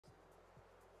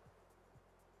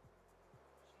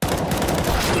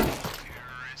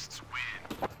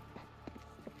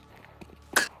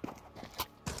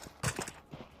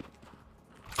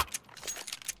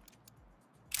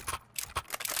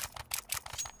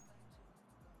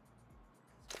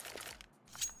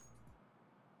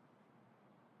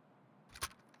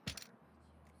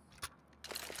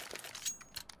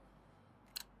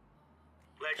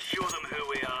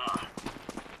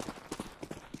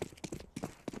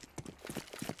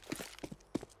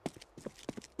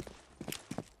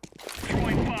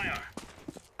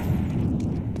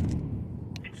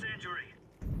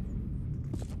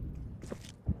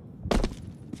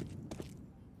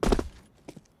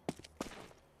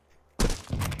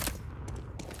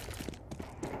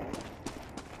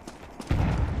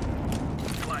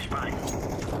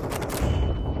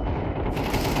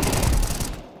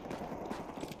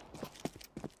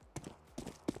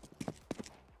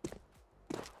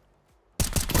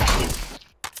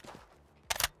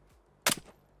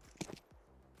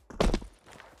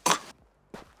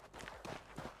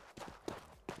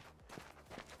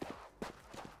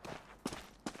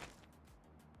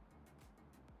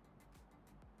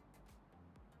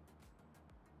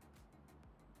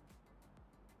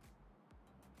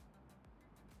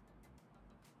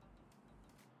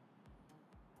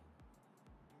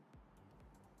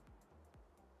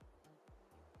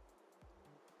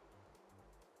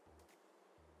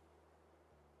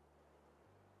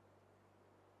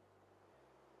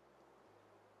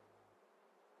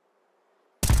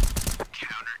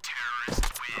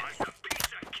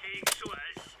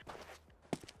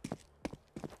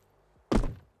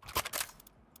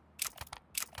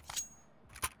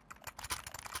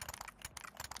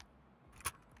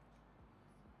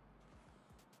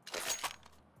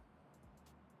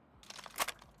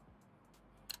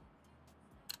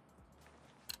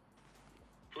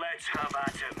Let's have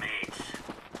at it, mates.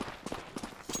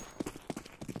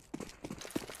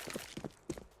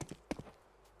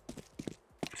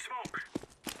 Smoke.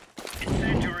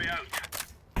 Incendiary out.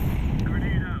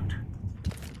 Grenade out.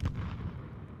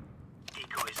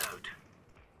 Decoys out.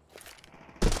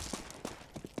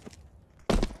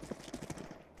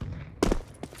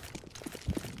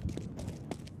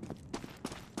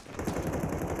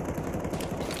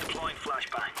 Deploying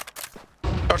flashbang.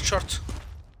 Short.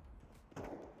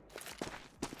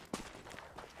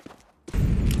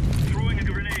 Throwing a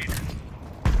grenade.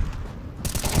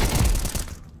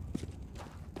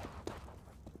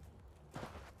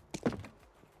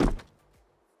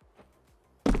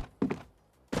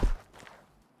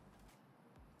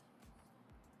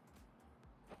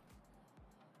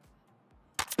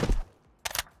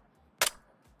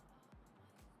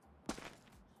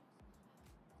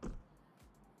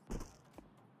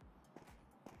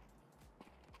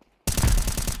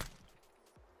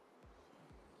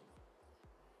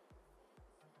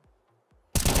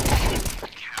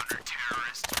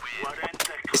 We're in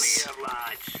the clear,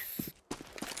 lads.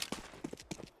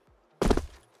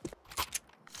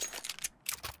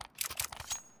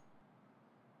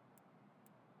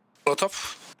 Lot up.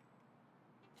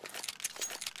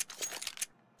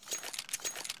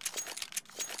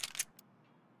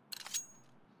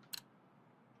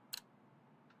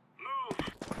 Move.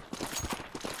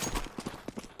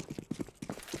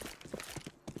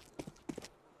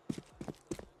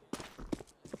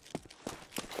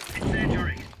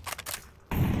 Incendiary.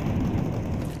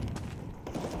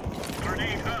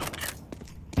 Grenade out.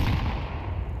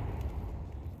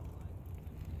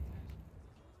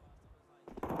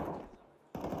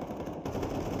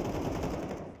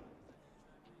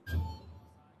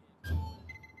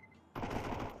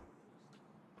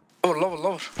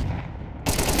 Lower.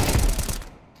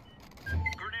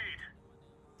 Grenade.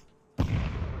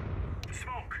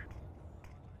 Smoke.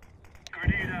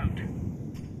 Grenade out.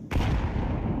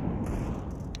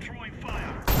 Throwing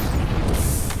fire.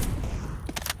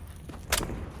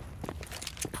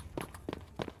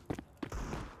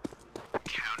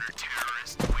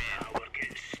 Counter-terrorist win. Now we're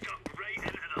getting stuck right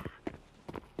into them.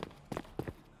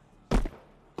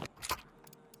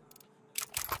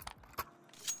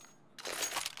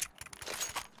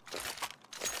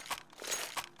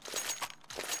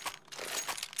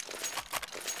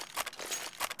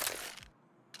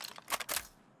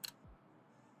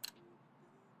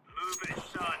 Move it,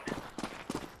 son.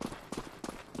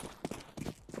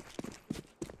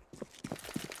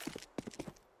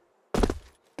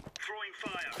 Throwing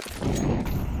fire.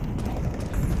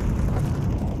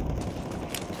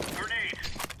 Grenade.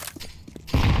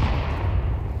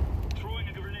 Throwing a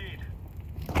grenade.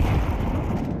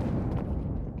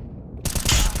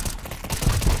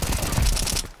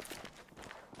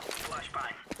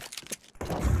 Flashbang.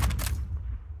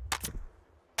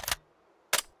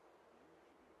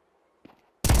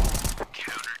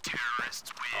 Counter-terrorists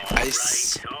win.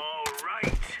 Nice. All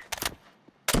right.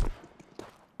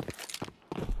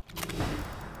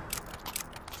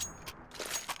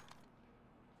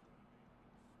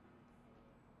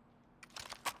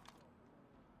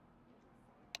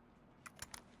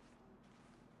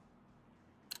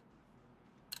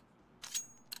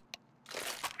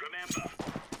 Remember,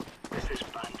 this is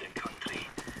bandit country.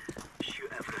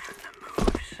 Shoot everything that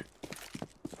moves.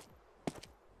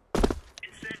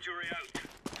 Incendiary out.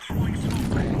 Throwing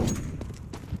smoke.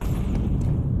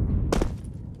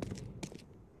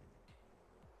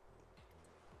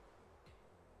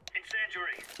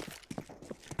 Incendiary.